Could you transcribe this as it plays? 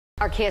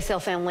Our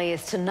KSL family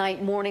is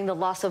tonight mourning the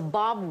loss of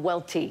Bob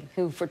Welti,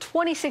 who for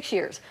 26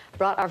 years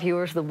brought our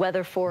viewers the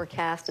weather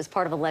forecast as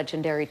part of a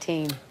legendary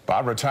team.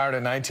 Bob retired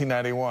in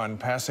 1991,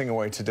 passing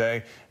away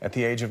today at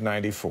the age of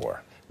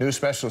 94. News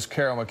specialist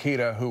Carol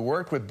Makita, who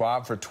worked with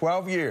Bob for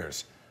 12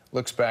 years,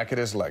 looks back at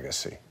his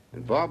legacy.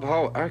 And Bob,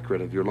 how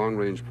accurate have your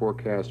long-range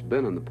forecasts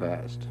been in the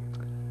past?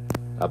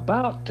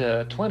 About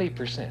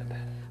 20%.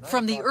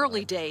 From the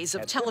early days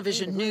of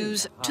television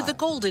news to the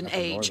golden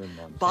age,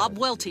 Bob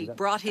Welti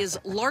brought his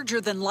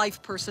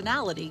larger-than-life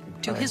personality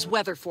to his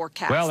weather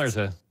forecasts.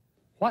 Well,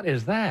 what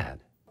is that?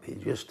 He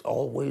just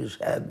always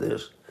had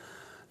this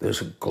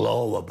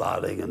glow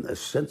about him and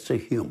this sense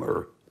of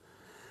humor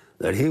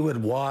that he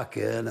would walk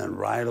in and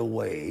right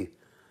away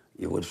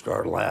you would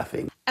start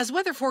laughing. As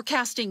weather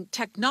forecasting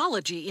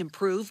technology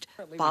improved,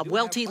 Bob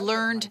Welti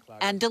learned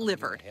and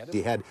delivered.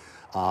 He had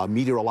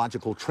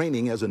meteorological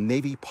training as a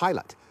Navy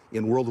pilot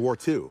in World War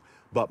II.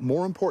 But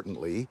more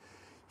importantly,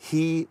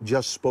 he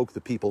just spoke the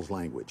people's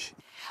language.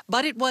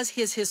 But it was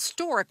his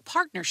historic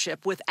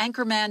partnership with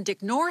anchorman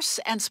Dick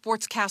Nourse and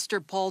sportscaster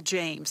Paul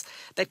James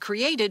that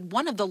created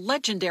one of the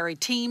legendary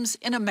teams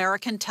in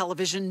American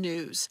television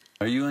news.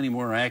 Are you any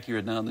more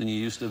accurate now than you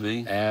used to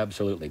be?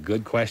 Absolutely.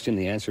 Good question.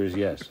 The answer is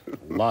yes.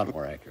 A lot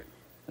more accurate.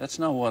 That's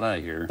not what I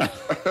hear.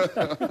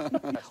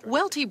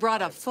 Welti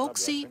brought a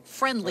folksy,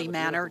 friendly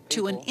manner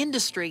to an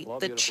industry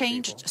that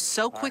changed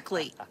so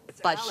quickly,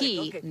 but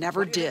he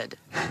never did.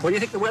 What do you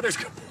think the weather's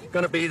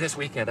going to be this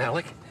weekend,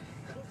 Alec?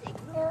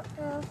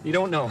 You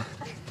don't know.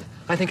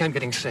 I think I'm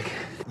getting sick.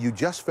 You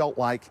just felt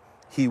like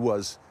he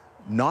was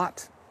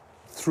not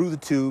through the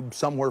tube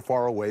somewhere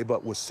far away,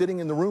 but was sitting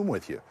in the room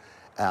with you.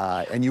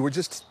 And you were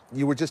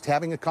just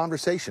having a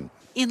conversation.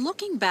 In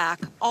looking back,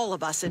 all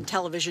of us in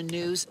television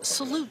news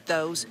salute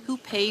those who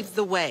paved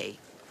the way,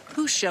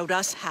 who showed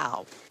us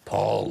how.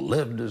 Paul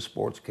lived his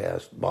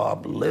sportscast,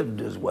 Bob lived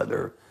his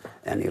weather,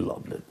 and he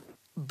loved it.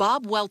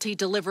 Bob Welti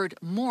delivered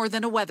more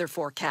than a weather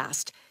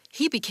forecast.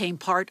 He became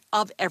part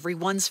of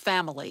everyone's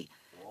family.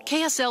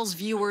 KSL's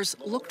viewers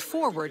looked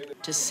forward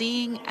to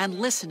seeing and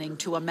listening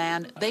to a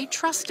man they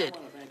trusted,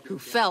 who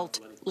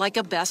felt like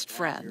a best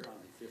friend.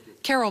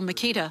 Carol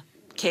Makita,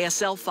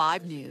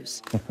 KSL-5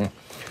 News.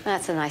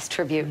 That's a nice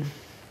tribute.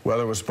 Well,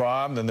 there was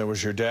Bob, then there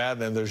was your dad,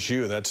 then there's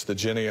you. That's the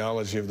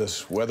genealogy of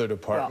this weather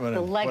department.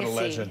 Well, and legacy. What a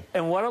legend.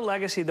 And what a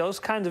legacy. Those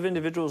kinds of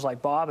individuals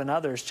like Bob and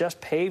others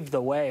just paved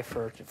the way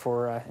for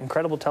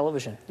incredible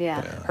television.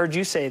 Yeah. Heard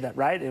you say that,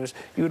 right? It was,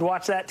 you would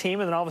watch that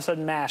team and then all of a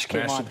sudden MASH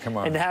came on. Come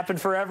on. And it happened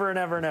forever and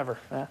ever and ever.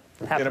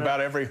 In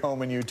about every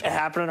home in Utah. It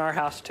happened in our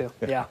house too.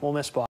 Yeah, we'll miss Bob.